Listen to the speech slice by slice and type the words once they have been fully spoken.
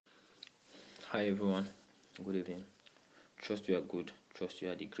Hi everyone, good evening. Trust you are good. Trust you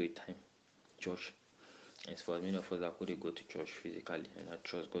had a great time. Church. As for many of us that couldn't go to church physically, and I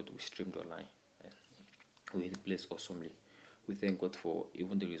trust God we streamed online and we blessed awesomely. We thank God for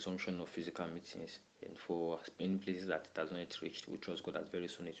even the resumption of physical meetings and for many places that it has not yet reached. We trust God that very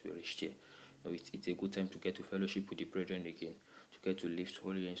soon it will reach here. It's a good time to get to fellowship with the brethren again, to get to lift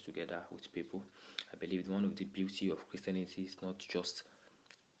holy hands together with people. I believe one of the beauty of Christianity is not just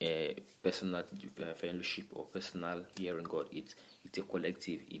personal fellowship or personal hearing God. It's a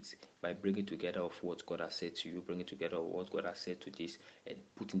collective. It's by bringing together of what God has said to you, bringing together of what God has said to this, and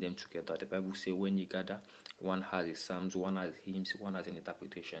putting them together. The Bible says when you gather, one has his psalms, one has hymns, one has an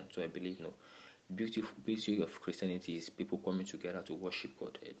interpretation. So I believe beauty of Christianity is people coming together to worship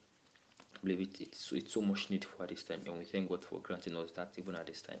God. And I believe it's so much need for this time, and we thank God for granting us that even at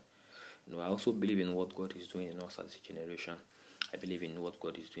this time. I also believe in what God is doing in us as a generation. I believe in what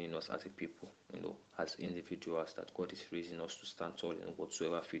God is doing in us as a people, as individuals, that God is raising us to stand tall in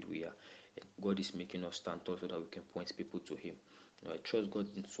whatsoever field we are. And God is making us stand tall so that we can point people to Him. I trust God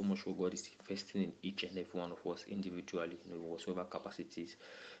in so much what God is investing in each and every one of us individually, whatsoever capacities.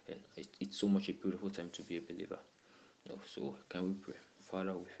 And it's so much a beautiful time to be a believer. So can we pray?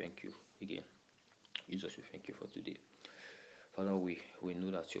 Father, we thank you again. Jesus, we thank you for today. Father, we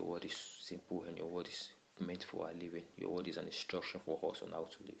know that your word is simple and your word is meant for our living. Your word is an instruction for us on how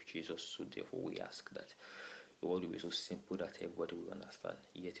to live, Jesus. So therefore we ask that your word will be so simple that everybody will understand,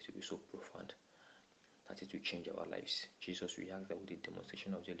 yet it will be so profound that it will change our lives. Jesus, we ask that with the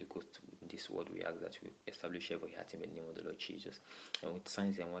demonstration of the Holy Ghost in this word, we ask that we establish every heart in the name of the Lord Jesus. And with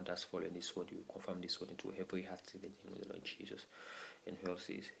signs and wonders following this word, you will confirm this word into every heart in the name of the Lord Jesus. And who else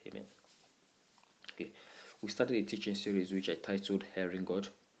says, Amen. Okay. We started a teaching series which I titled Hearing God,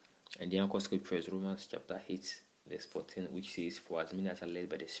 and the anchor scripture is Romans chapter 8, verse 14, which says, For as many as are led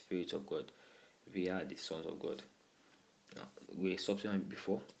by the Spirit of God, we are the sons of God. Now,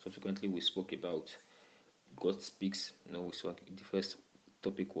 subsequently we spoke about God speaks. The first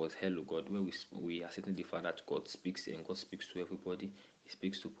topic was Hello God, where we are setting the fact that God speaks, and God speaks to everybody. He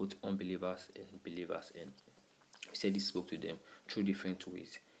speaks to both unbelievers and believers, and we said He spoke to them through different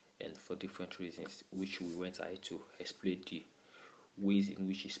ways and for different reasons, which we went ahead to explain the ways in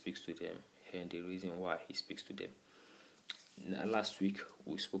which He speaks to them and the reason why He speaks to them. Now, last week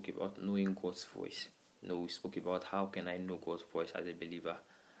we spoke about knowing God's voice. We spoke about how can I know God's voice as a believer.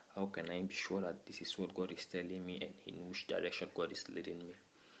 How can I be sure that this is what God is telling me and in which direction God is leading me?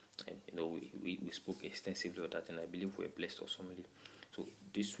 And we spoke extensively on that, and I believe we're blessed awesomely. So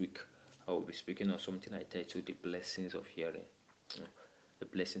this week I will be speaking on something I titled the blessings of hearing. The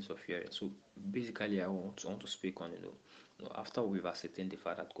blessings of hearing. So basically, I want to speak on after we've ascertained the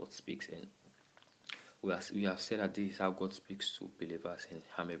fact that God speaks, and we have said that this is how God speaks to believers, and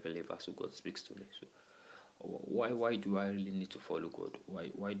I'm a believer, so God speaks to me. So why do I really need to follow God?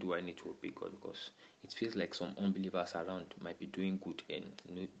 Why do I need to obey God? Because it feels like some unbelievers around might be doing good, and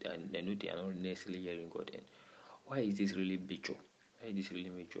I know they are not necessarily hearing God. And why is this really major? Why is this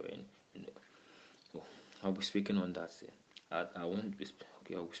really major? And I'll be speaking on that. I won't be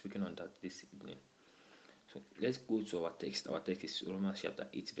okay. I'll be speaking on that this evening. So let's go to our text. Our text is Romans chapter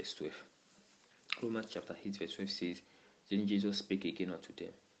 8, verse 12. Romans chapter 8, verse 12 says, Then Jesus spake again unto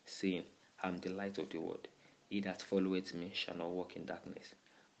them, saying, I am the light of the world. He that followeth me shall not walk in darkness,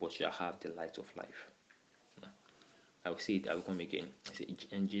 but shall have the light of life. Now, I will say it, I will come again.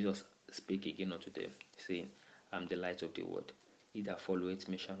 And Jesus spake again unto them, saying, I am the light of the world. He that followeth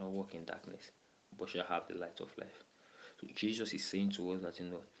me shall not walk in darkness, but shall have the light of life. So Jesus is saying to us that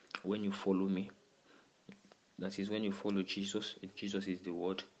when you follow me, that is when you follow Jesus, Jesus is the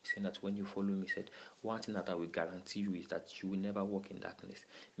word, saying that when you follow me, he said, one thing that I will guarantee you is that you will never walk in darkness,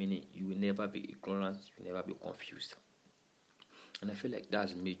 meaning you will never be ignorant, you will never be confused. And I feel like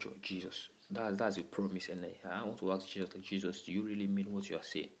that's major, Jesus. That's a promise, and I want to ask Jesus, like, Jesus, do you really mean what you are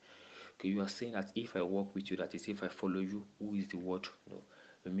saying? Okay, you are saying that if I walk with you, that is, if I follow you, who is the word?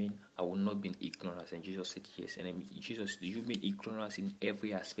 I mean, I will not be in ignorance. And Jesus said, yes. And I mean, Jesus, do you mean ignorance in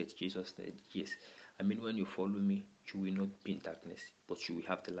every aspect? Jesus said, yes. I mean, when you follow me, you will not be in darkness, but you will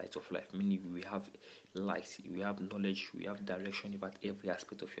have the light of life. Meaning, you will have light, you will have knowledge, you will have direction about every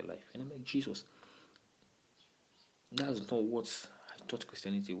aspect of your life. And I'm like, Jesus, that's not what I thought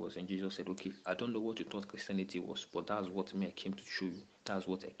Christianity was. And Jesus said, okay, I don't know what you thought Christianity was, but that's what I came to show you. That's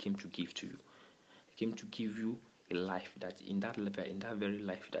what I came to give to you. I came to give you a life that in that very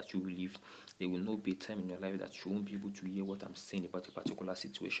life that you will live, there will not be a time in your life that you won't be able to hear what I'm saying about a particular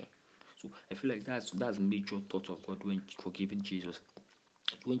situation. So I feel like that's major thought of God when forgiving Jesus.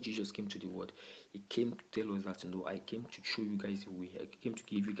 When Jesus came to the world, he came to tell us that, I came to show you guys the way. I came to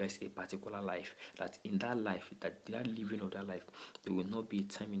give you guys a particular life. That in that life, that living of that life, there will not be a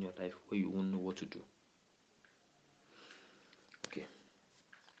time in your life where you won't know what to do. Okay,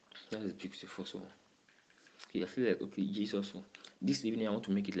 that is beautiful. So, okay, I feel like, okay, Jesus. This evening, I want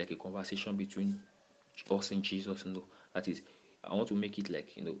to make it like a conversation between us and Jesus. That is, I want to make it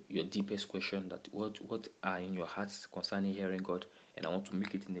like, your deepest question, that what are in your hearts concerning hearing God, and I want to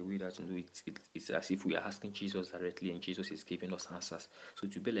make it in a way that, it's as if we are asking Jesus directly and Jesus is giving us answers. So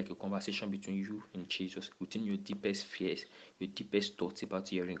it will be like a conversation between you and Jesus within your deepest fears, your deepest thoughts about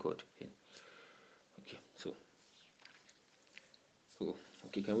hearing God. Okay, so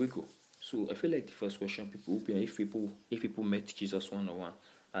okay, can we go? So I feel like the first question people will be, if people met Jesus one on one,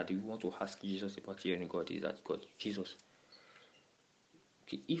 and they want to ask Jesus about hearing God, is that, God, Jesus,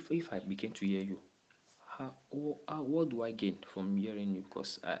 okay, if I begin to hear you, what do I gain from hearing you?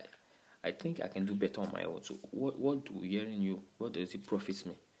 Because I think I can do better on my own. So what do hearing you, what does it profit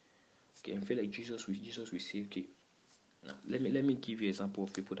me? Okay, I feel like Jesus will say, okay, now let me give you an example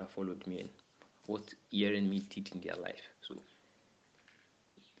of people that followed me and what hearing me did in their life. So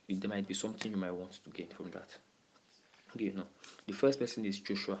there might be something you might want to gain from that. Okay, no. The first person is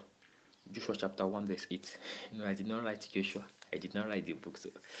Joshua. Joshua chapter 1 verse 8. No, I did not write Joshua. I did not write the book, so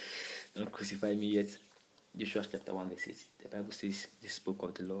don't crucify me yet. Joshua chapter 1 verse 8. The Bible says, "This book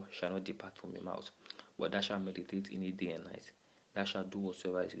of the law shall not depart from your mouth, but thou shalt meditate in it day and night. Thou shalt do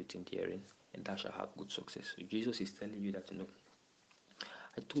whatsoever is written therein, and thou shalt have good success." So Jesus is telling you that,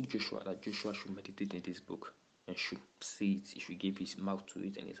 I told Joshua that Joshua should meditate in this book and should say it. He should give his mouth to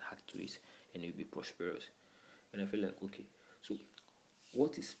it and his heart to it, and he'll be prosperous. And I feel like, okay, so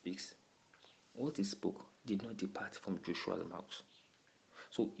what he speaks, what he spoke, did not depart from Joshua's mouth.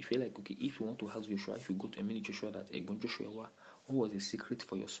 So you feel like, okay, if you want to ask Joshua, if you go to a mini Joshua, that Joshua, what was the secret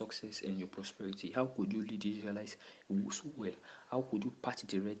for your success and your prosperity? How could you lead the Israelites so well? How could you part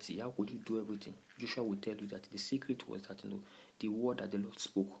the Red Sea? How could you do everything? Joshua will tell you that the secret was that, the word that the Lord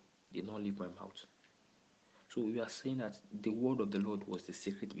spoke did not leave my mouth. So we are saying that the word of the Lord was the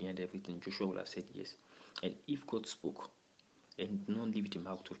secret behind everything. Joshua would have said yes. And if God spoke and did not leave the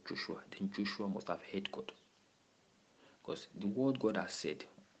mouth of Joshua, then Joshua must have heard God. Because the word God has said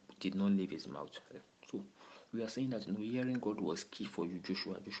did not leave his mouth. So we are saying that, hearing God was key for you,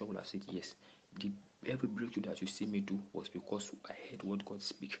 Joshua. Joshua would have said yes. Every breakthrough that you see me do was because I heard what God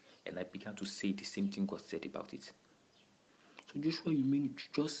speak, and I began to say the same thing God said about it. So Joshua, you mean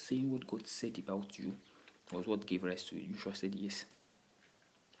just saying what God said about you was what gave rise to it? Joshua said yes.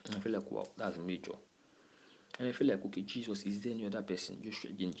 And I feel like, wow, that's major. And I feel like, okay, Jesus, is there any other person? Joshua,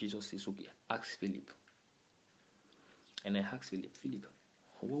 again, Jesus says, okay, ask Philip. And I asked Philip,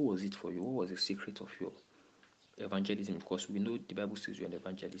 what was it for you? What was the secret of your evangelism? Because we know the Bible says you're an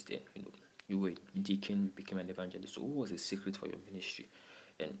evangelist, and you were a deacon, you became an evangelist. So what was the secret for your ministry?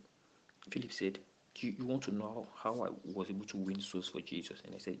 And Philip said, you want to know how I was able to win souls for Jesus?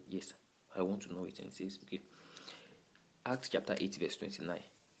 And I said, yes, I want to know it. And it says, okay, Acts chapter 8 verse 29.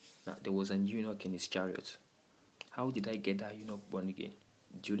 Now there was an eunuch in his chariot. How did I get that eunuch born again?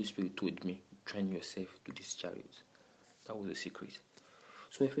 The Holy Spirit told me, train yourself to this chariot. That was the secret.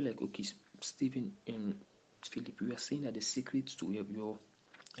 So I feel like, okay, Stephen and Philip, we are saying that the secret to your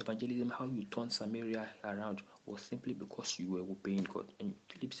evangelism, how you turned Samaria around, was simply because you were obeying God. And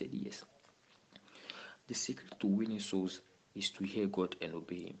Philip said yes. The secret to winning souls is to hear God and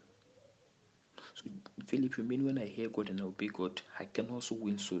obey Him. So Philip, you mean when I hear God and I obey God, I can also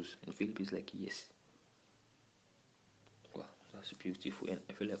win souls? And Philip is like, yes. Wow, that's beautiful. And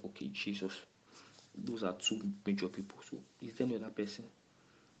I feel like, okay, Jesus, those are two major people. So is there any other person?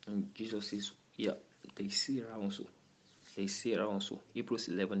 And Jesus says, yeah, there is Sarah also. There is Sarah also. Hebrews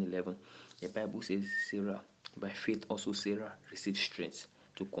 11:11. The Bible says Sarah, by faith also Sarah received strength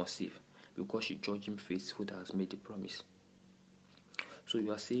to conceive, because she judged him faithful that has made the promise. So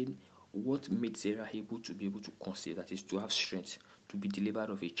you are saying what made Sarah able to conceive, that is to have strength to be delivered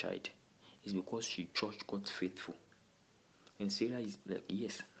of a child, is because she judged God faithful. And Sarah is like,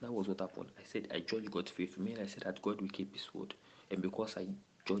 yes, that was what happened. I said I judged God faithful. Meaning I said that God will keep his word. And because I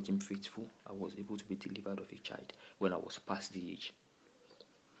judged him faithful, I was able to be delivered of a child when I was past the age.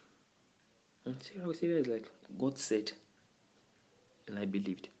 And Sarah is like, God said, and I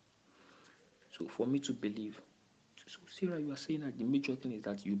believed. So for me to believe, so Sarah, you are saying that the major thing is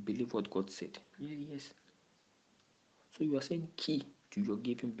that you believe what God said. Yeah, yes. So you are saying key to your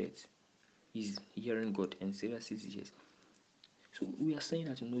giving birth is hearing God, and Sarah says yes. So we are saying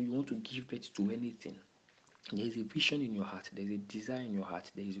that, you want to give birth to anything. There is a vision in your heart, there is a desire in your heart,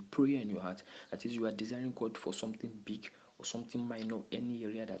 there is a prayer in your heart. That is, you are desiring God for something big or something minor, any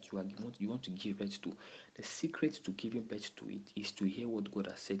area that you want to give birth to, the secret to giving birth to it is to hear what God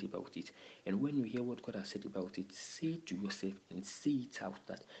has said about it. And when you hear what God has said about it, say it to yourself and say it out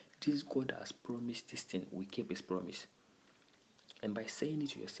that this God has promised this thing, will keep his promise. And by saying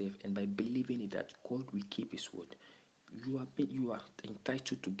it to yourself and by believing it that God will keep his word, you are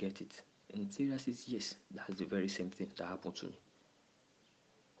entitled to get it. And Sarah says, yes, that's the very same thing that happened to me.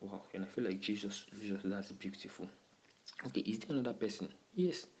 Wow, and I feel like Jesus, that's beautiful. Okay, is there another person?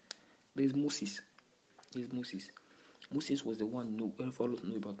 Yes, there's Moses. There's Moses. Moses was the one all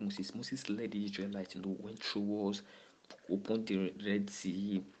know about Moses. Moses led the Israelites, went through wars, opened the Red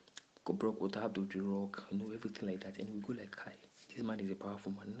Sea, broke water out of the rock, everything like that. And we go like, hi, this man is a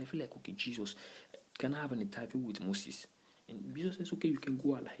powerful man. And I feel like, okay, Jesus, can I have an interview with Moses? And Jesus says, okay, you can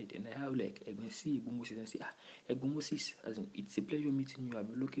go ahead. And I have like, I can see Moses and say, Moses, it's a pleasure meeting you.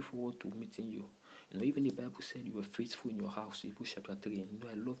 I'm looking forward to meeting you. Even the Bible said you were faithful in your house. Hebrews chapter 3. And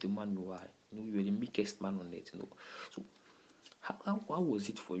I love the man you are. You were the meekest man on earth. So how was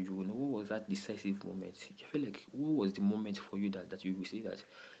it for you? What was that decisive moment? I feel like what was the moment for you that you will say that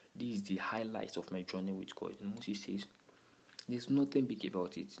this is the highlight of my journey with God? And Moses says, there's nothing big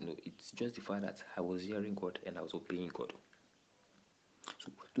about it. It's just the fact that I was hearing God and I was obeying God.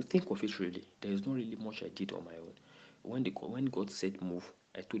 So to think of it really, there is not really much I did on my own. When God said move,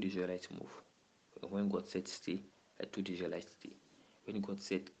 I told the Israelites move. When God said stay, I told the Israelites stay. When God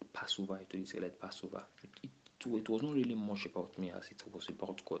said pass over, I told the Israelites pass over. It was not really much about me as it was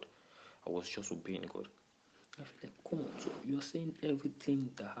about God. I was just obeying God. I feel like, come on, so you're saying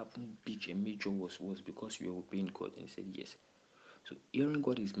everything that happened big and major was because you were obeying God, and he said yes. So hearing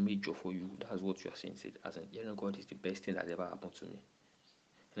God is major for you. That's what you are saying. As in, hearing God is the best thing that ever happened to me.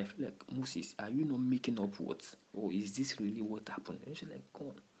 And I feel like, Moses, are you not making up words? Or is this really what happened? And she's like, come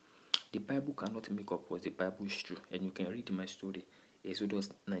on. The Bible cannot make up words. The Bible is true. And you can read in my story, Exodus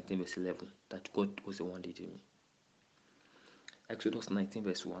 19 verse 11, that God was the one leading me. Exodus 19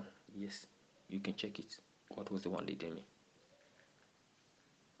 verse 1, yes, you can check it. God was the one leading me.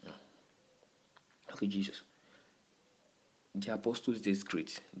 Okay, Jesus. The apostles did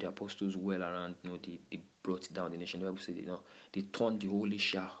great. The apostles well around, they brought down the nation. The Bible said, they turned the holy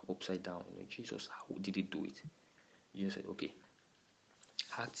Shah upside down. Jesus, how did he do it? Jesus said, okay.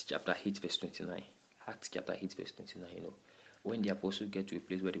 Acts chapter 8 verse 29. Acts chapter 8 verse 29, when the apostles get to a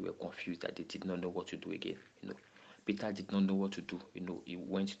place where they were confused that they did not know what to do again, Peter did not know what to do, he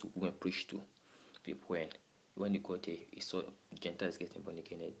went to go and preach to people, and when he got there, he saw Gentiles getting born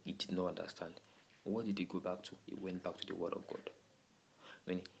again, and he did not understand. What did he go back to? He went back to the word of God.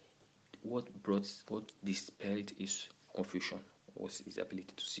 What dispelled his confusion was his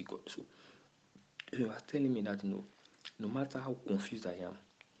ability to see God. So you are telling me that no matter how confused I am,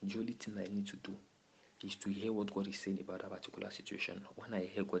 the only thing I need to do is to hear what God is saying about that particular situation. When I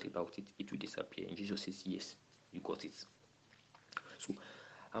hear God about it, it will disappear. And Jesus says, yes, you got it. So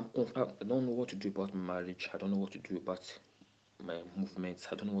I don't know what to do about my marriage. I don't know what to do about my movements.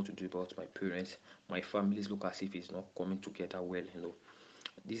 I don't know what to do about my parents. My families look as if it's not coming together well.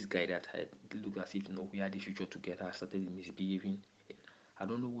 This guy that I look as if we had the future together, I started misbehaving. I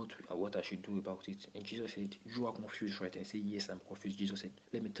don't know what I should do about it. And Jesus said, you are confused, right? And I say, yes, I'm confused. Jesus said,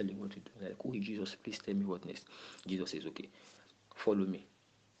 let me tell you what to do. Like, oh, Jesus, please tell me what next. Jesus says, okay, follow me.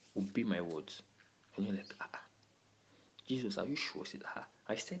 Obey my words. And you're like, Jesus, are you sure? Said,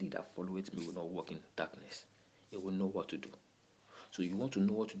 I said it that followeth me will not walk in darkness. It will know what to do. So you want to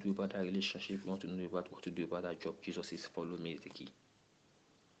know what to do about that relationship, you want to know about what to do about that job. Jesus says, follow me is the key.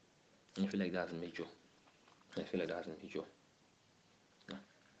 And I feel like that's major.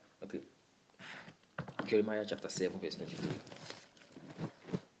 Okay. Jeremiah chapter 7 verse 23.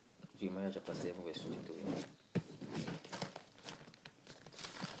 Jeremiah chapter 7 verse 23.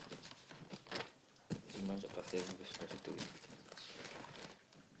 Jeremiah chapter 7 verse 23.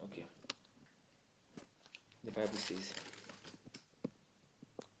 Okay. The Bible says,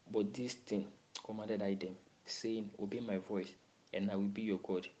 but this thing commanded I them, saying, obey my voice, and I will be your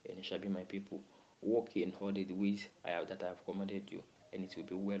God, and it shall be my people. Walk in all the ways I have commanded you, and it will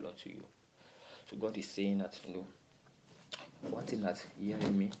be well unto you. So God is saying that, one thing that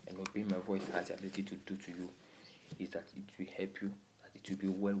hearing me and obeying my voice has the ability to do to you is that it will help you, that it will be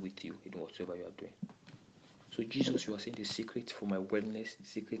well with you in whatever you are doing. So Jesus, you are saying the secret for my wellness, the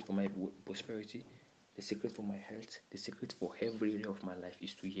secret for my prosperity, the secret for my health, the secret for every area of my life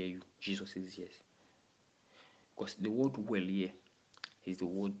is to hear you. Jesus says yes. Because the word well here is the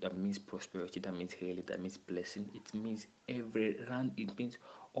word that means prosperity, that means healing, that means blessing. It means it means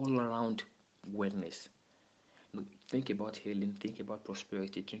all around wellness. Think about healing, think about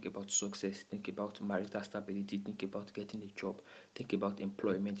prosperity, think about success, think about marital stability, think about getting a job, think about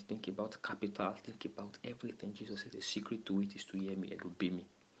employment, think about capital, think about everything. Jesus said the secret to it is to hear me and obey me.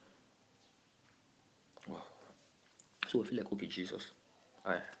 Wow. So I feel like, okay, Jesus,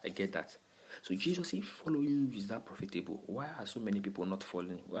 I get that. So Jesus, if following you is that profitable, why are so many people not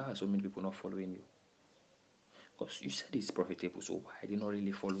following? Why are so many people not following you? Because you said it's profitable, so why are they not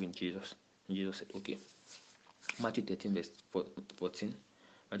really following Jesus? And Jesus said, okay. Matthew 13 verse 14.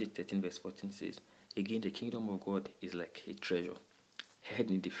 Matthew 13 verse 14 says, again, the kingdom of God is like a treasure hid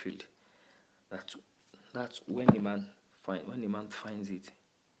in the field. That's when a man finds it,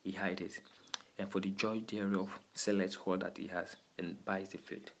 he hides it, and for the joy thereof selleth all that he has and buys the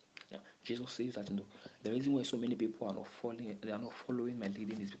field. Now, Jesus says that the reason why so many people are not following my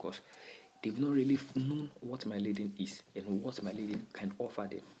leading is because they've not really known what my leading is and what my leading can offer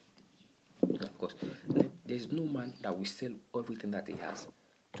them. Because there's no man that will sell everything that he has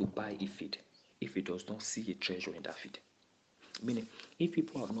to buy a field if he does not see a treasure in that field. Meaning, if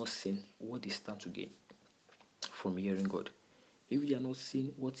people have not seen what they stand to gain from hearing God, if they are not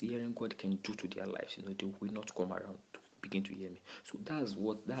seeing what hearing God can do to their lives, they will not come around to begin to hear me. So that's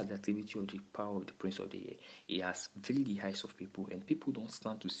the activity of the power of the Prince of the Air. He has veiled the eyes of people, and people don't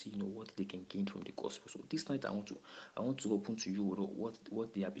stand to see what they can gain from the gospel. So this night I want to open to you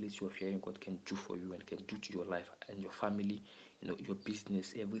what the ability of hearing God can do for you and can do to your life and your family, your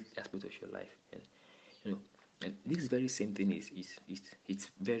business, every aspect of your life. And this very same thing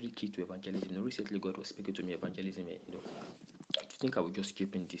it's very key to evangelism. Recently God was speaking to me evangelism, and I think I will just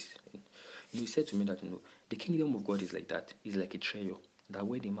keep in this. He said to me that the kingdom of God is like that. It's like a treasure that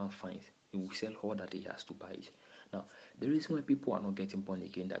where the man finds, he will sell all that he has to buy it. Now, the reason why people are not getting born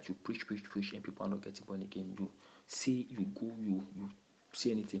again, that you preach, and people are not getting born again, you say you go, you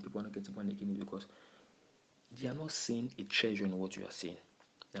say anything, people are not getting born again, is because they are not seeing a treasure in what you are saying.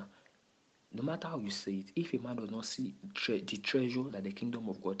 Now, no matter how you say it, if a man does not see the treasure that the kingdom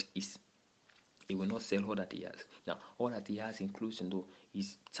of God is, he will not sell all that he has. Now, all that he has includes,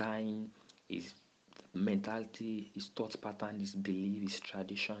 his time, his mentality, his thought pattern, his belief, his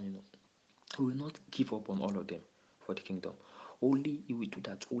tradition. He will not give up on all of them for the kingdom. Only he will do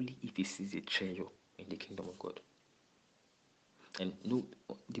that only if he sees a treasure in the kingdom of God. And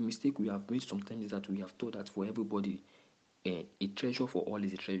the mistake we have made sometimes is that we have thought that for everybody, a treasure for all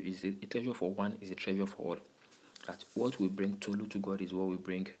is a treasure. A treasure for one is a treasure for all. That what we bring Tolu to God is what we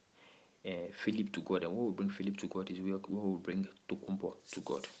bring Philip to God, and what we bring Philip to God is what we bring Tokumbo to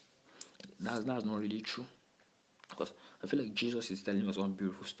God. That's not really true, because I feel like Jesus is telling us one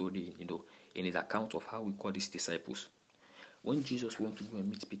beautiful story, in his account of how he called his disciples. When Jesus went to go and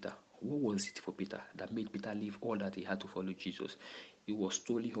meet Peter, what was it for Peter that made Peter leave all that he had to follow Jesus? He was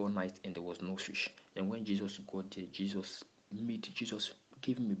toiling all night and there was no fish. And when Jesus got there, Jesus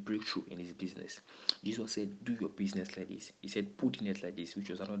gave him a breakthrough in his business. Jesus said, do your business like this. He said, put in it like this, which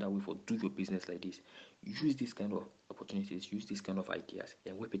was another way for do your business like this. Use this kind of opportunities, use this kind of ideas.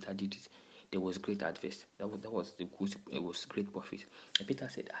 And when Peter did it, there was great harvest. That was the good, it was great profit. And Peter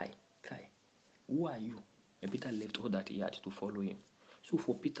said, hi, Kai, who are you? And Peter left all that he had to follow him. So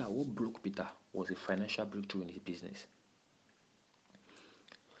for Peter, what broke Peter was a financial breakthrough in his business.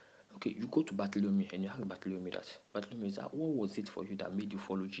 Okay, you go to Bartholomew and you ask Bartholomew that what was it for you that made you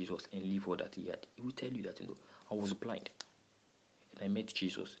follow Jesus and leave all that he had? He will tell you that I was blind and I met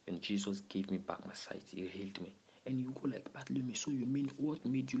Jesus and Jesus gave me back my sight. He healed me. And you go like, Bartholomew, so you mean what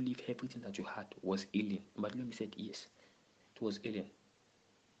made you leave everything that you had was healing? Bartholomew said, yes, it was healing.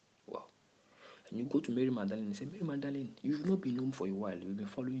 Wow. And you go to Mary Magdalene and say, Mary Magdalene, you've not been home for a while. You've been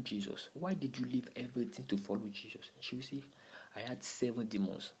following Jesus. Why did you leave everything to follow Jesus? And she will say, I had 7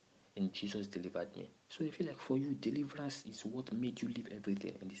 demons and Jesus delivered me. So I feel like for you, deliverance is what made you leave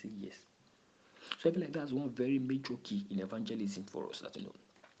everything. And they say, yes. So I feel like that's one very major key in evangelism for us. That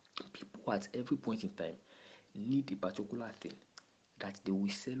people at every point in time need a particular thing that they will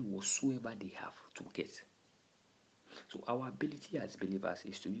sell whatsoever they have to get. So our ability as believers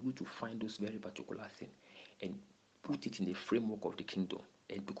is to be able to find those very particular things and put it in the framework of the kingdom.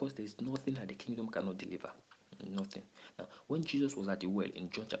 And because there's nothing that the kingdom cannot deliver. Nothing. Now, when Jesus was at the well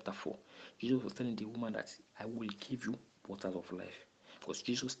in John chapter 4, Jesus was telling the woman that I will give you waters of life. Because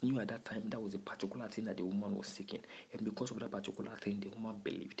Jesus knew at that time that was a particular thing that the woman was seeking. And because of that particular thing, the woman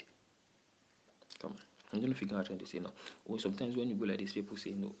believed. Come on. I'm going to figure out what I'm trying to say now. Or sometimes when you go like this, people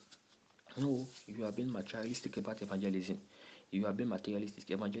say, no, you are being materialistic about evangelism. You are being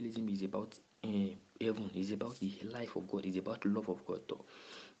materialistic. Evangelism is about heaven. It's about the life of God. It's about the love of God. Though.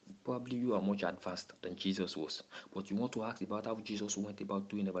 Probably you are much advanced than Jesus was. But you want to ask about how Jesus went about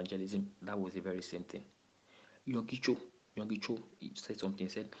doing evangelism. That was the very same thing. Yongicho he said something.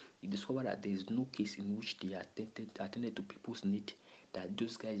 He said he discovered that there is no case in which they attended to people's need, that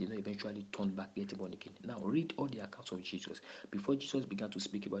those guys eventually turned back getting born again. Now read all the accounts of Jesus. Before Jesus began to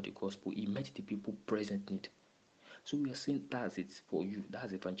speak about the gospel, he met the people present need. So we are saying that's it for you.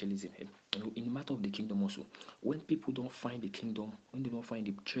 That's evangelism. In the matter of the kingdom also, when people don't find the kingdom, when they don't find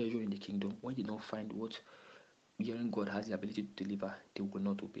the treasure in the kingdom, when they don't find what hearing God has the ability to deliver, they will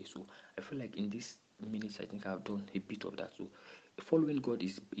not obey. So I feel like in this minutes, I think I've done a bit of that. So following God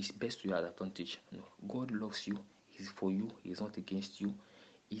is best to your advantage. God loves you. He's for you. He's not against you.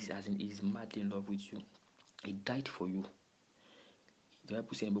 He's madly in love with you. He died for you. The Bible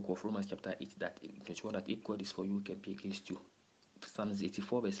says in the book of Romans chapter 8 that if God is for you, who can be against you? Psalms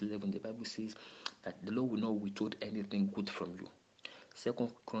 84 verse 11, the Bible says that the Lord will not withhold anything good from you.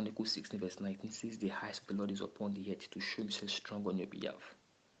 Second Chronicles 16 verse 19 says the eyes of the Lord is upon the earth to show himself strong on your behalf.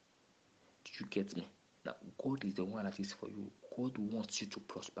 Did you get me? Now God is the one that is for you. God wants you to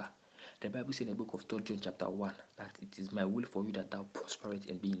prosper. The Bible says in the book of 3 John chapter 1 that it is my will for you that thou prospereth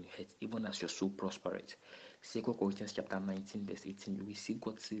and be in health, even as your soul prospereth. 2 Corinthians chapter 19 verse 18, you will see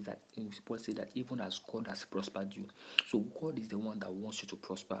God says that, Paul says that even as God has prospered you. So God is the one that wants you to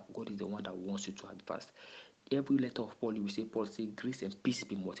prosper. God is the one that wants you to advance. Every letter of Paul, you will say, Paul says, grace and peace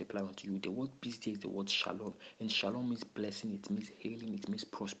be multiplied unto you. The word peace there is the word shalom. And shalom means blessing, it means healing, it means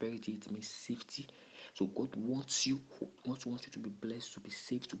prosperity, it means safety. So God wants you to be blessed, to be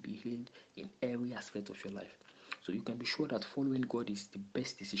saved, to be healed in every aspect of your life. So you can be sure that following God is the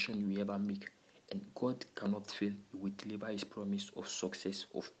best decision you will ever make. And God cannot fail. He will deliver his promise of success,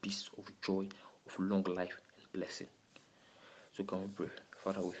 of peace, of joy, of long life and blessing. So can we pray?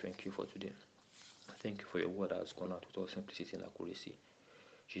 Father, we thank you for today. Thank you for your word that has gone out with all simplicity and accuracy.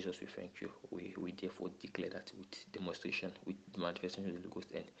 Jesus, we thank you. We therefore declare that with demonstration, with the manifestation of the Holy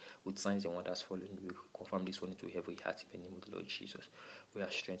Ghost, and with signs and wonders following, we confirm this one into every heart in the name of the Lord Jesus. We are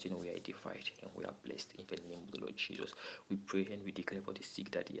strengthened, we are edified, and we are blessed in the name of the Lord Jesus. We pray and we declare for the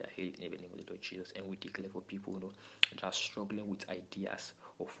sick that they are healed in the name of the Lord Jesus, and we declare for people that are struggling with ideas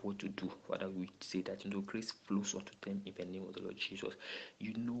of what to do. Father, we say that grace flows unto them in the name of the Lord Jesus.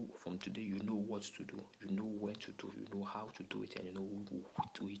 You know from today, you know what to do, you know when to do, you know how to do it, and you know who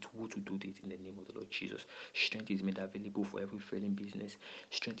to do it in the name of the Lord Jesus. Strength is made available for every failing business.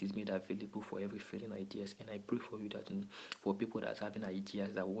 Strength is made available for every failing ideas. And I pray for you that for people that are having ideas,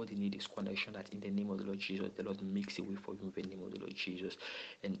 that what they need is connection, that in the name of the Lord Jesus, the Lord makes a way for you in the name of the Lord Jesus.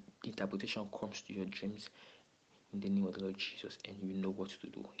 And interpretation comes to your dreams in the name of the Lord Jesus, and you know what to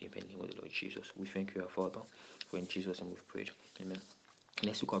do in the name of the Lord Jesus. We thank you, our Father, for in Jesus' name we've prayed. Amen.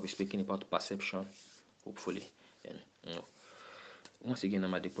 Next week I'll be speaking about perception, hopefully. And once again,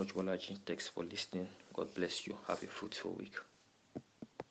 I'm at the Coach Walaji. Thanks for listening. God bless you. Have a fruitful week.